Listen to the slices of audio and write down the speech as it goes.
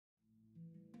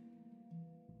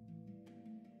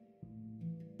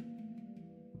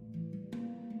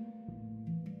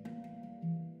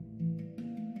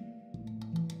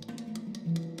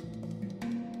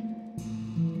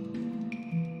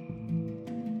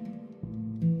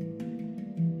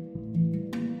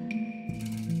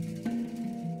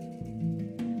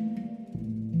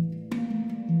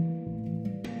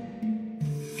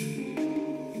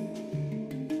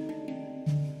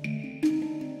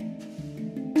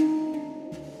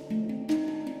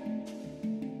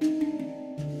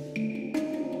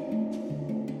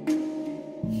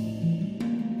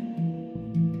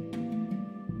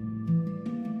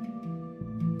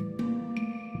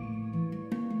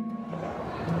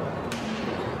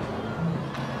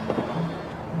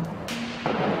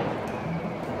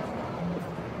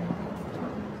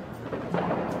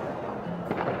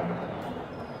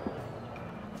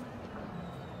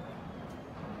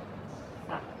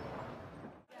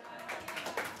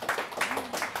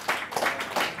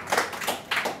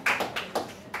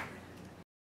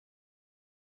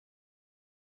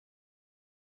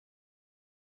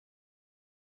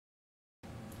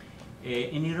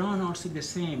In Iran also the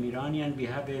same. Iranian, we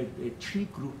have three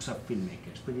groups of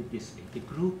filmmakers, put it this way. The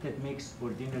group that makes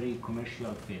ordinary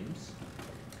commercial films.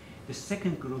 The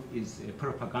second group is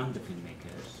propaganda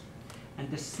filmmakers. And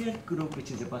the third group,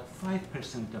 which is about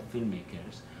 5% of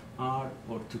filmmakers, are,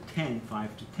 or to 10,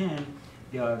 5 to 10,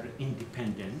 they are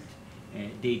independent.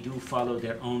 They do follow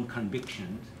their own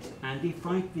convictions, and they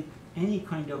fight with any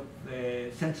kind of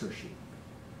censorship.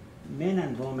 Men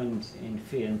and women in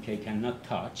film they cannot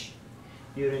touch.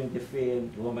 During the film,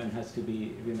 women has to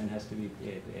be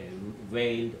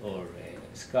veiled or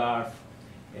scarf.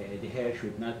 The hair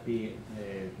should not be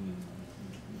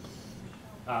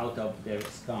out of their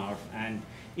scarf, and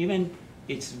even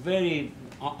it's very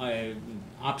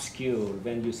obscure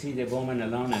when you see the woman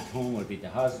alone at home or with the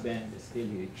husband. Still,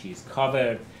 she's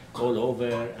covered all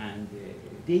over, and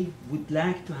they would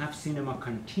like to have cinema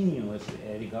continuous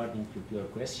regarding to your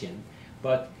question,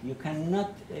 but you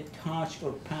cannot touch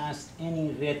or pass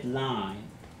any red line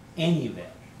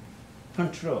anywhere.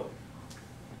 Control.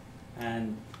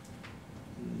 And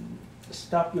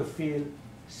stop your film,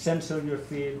 censor your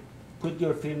film, put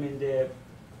your film in the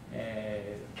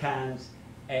cans.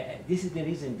 This is the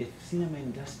reason the cinema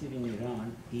industry in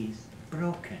Iran is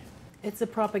broken. It's a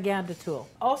propaganda tool.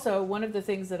 Also, one of the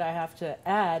things that I have to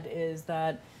add is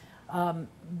that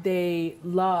they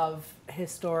love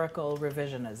historical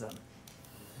revisionism.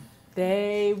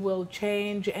 They will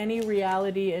change any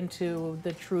reality into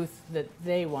the truth that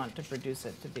they want to produce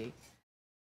it to be.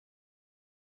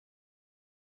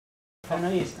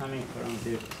 Panahi is coming from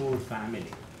the poor family.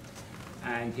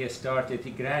 And he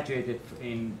graduated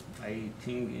in, I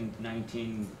think, in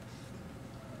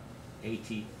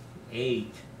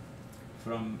 1988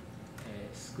 from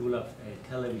School of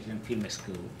Television Film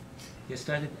School. He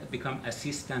started to become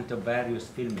assistant of various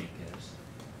filmmakers,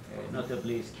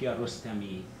 notably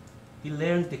Kiarostami. He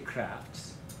learned the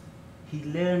crafts.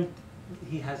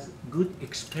 He has good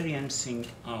experiencing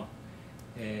of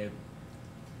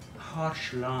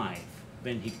harsh life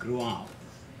when he grew up.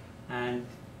 And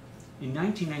in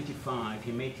 1995,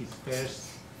 he made his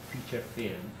first feature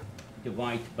film, The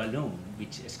White Balloon,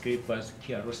 which script was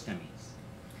Kiarostami's.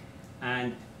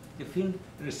 And the film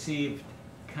received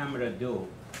Camera d'Or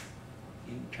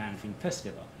in Cannes Film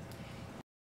Festival.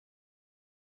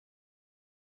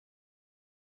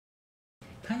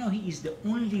 Panahi is the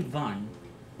only one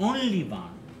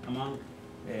among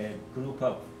a group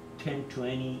of 10,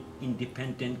 20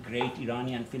 independent, great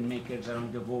Iranian filmmakers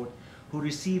around the world who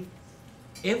received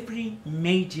every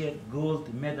major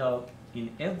gold medal in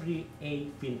every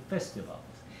 8 film festivals.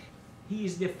 He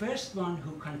is the first one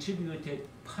who contributed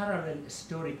parallel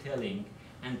storytelling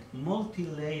and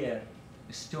multi-layer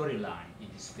storyline in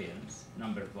his films,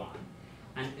 number one.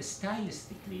 And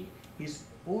stylistically, he's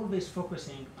always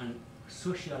focusing on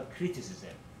social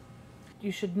criticism.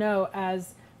 You should know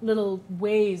as little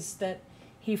ways that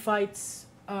he fights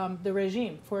the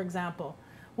regime, for example.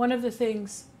 One of the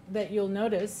things that you'll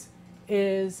notice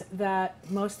is that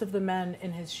most of the men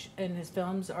in his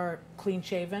films are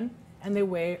clean-shaven and they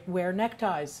wear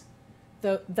neckties.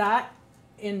 That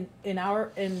in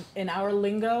our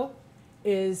lingo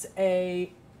is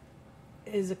a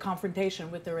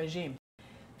confrontation with the regime.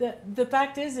 The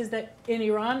fact is that in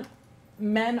Iran,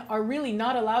 men are really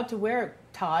not allowed to wear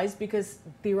ties because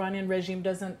the Iranian regime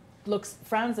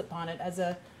frowns upon it as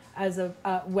a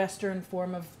Western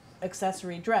form of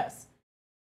accessory dress.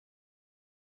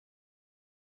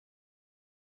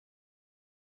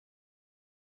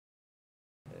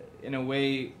 In a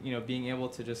way, being able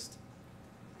to just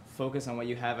focus on what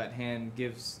you have at hand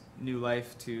gives new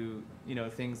life to,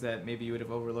 things that maybe you would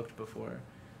have overlooked before.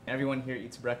 Everyone here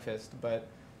eats breakfast, but,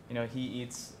 he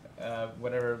eats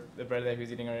whatever the bread that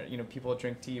he's eating, or, people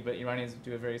drink tea, but Iranians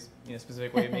do a very,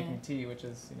 specific way of making tea, which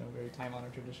is, very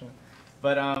time-honored tradition.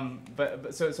 But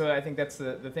so I think that's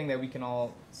the thing that we can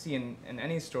all see in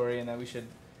any story, and that we should,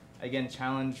 again,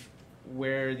 challenge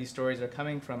where these stories are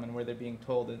coming from and where they're being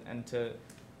told, and to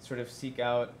sort of seek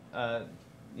out,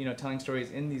 telling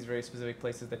stories in these very specific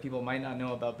places that people might not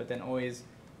know about, but then always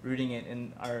rooting it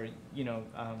in our,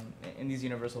 in these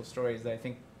universal stories that I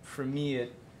think, for me,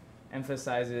 it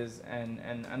emphasizes and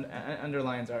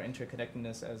underlines our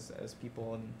interconnectedness as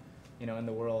people in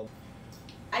the world.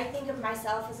 I think of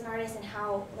myself as an artist and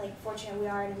how fortunate we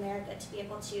are in America to be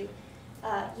able to,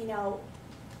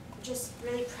 just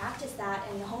really practice that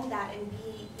and hone that and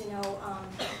be,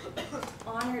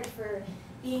 honored for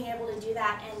being able to do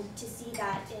that, and to see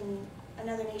that in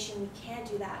another nation we can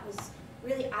do that was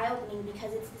really eye-opening,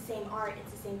 because it's the same art,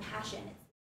 it's the same passion.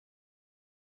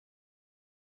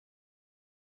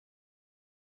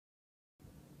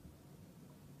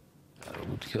 قرار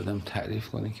بود که آدم تعریف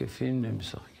کنه که فیلم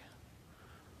نمیساخت.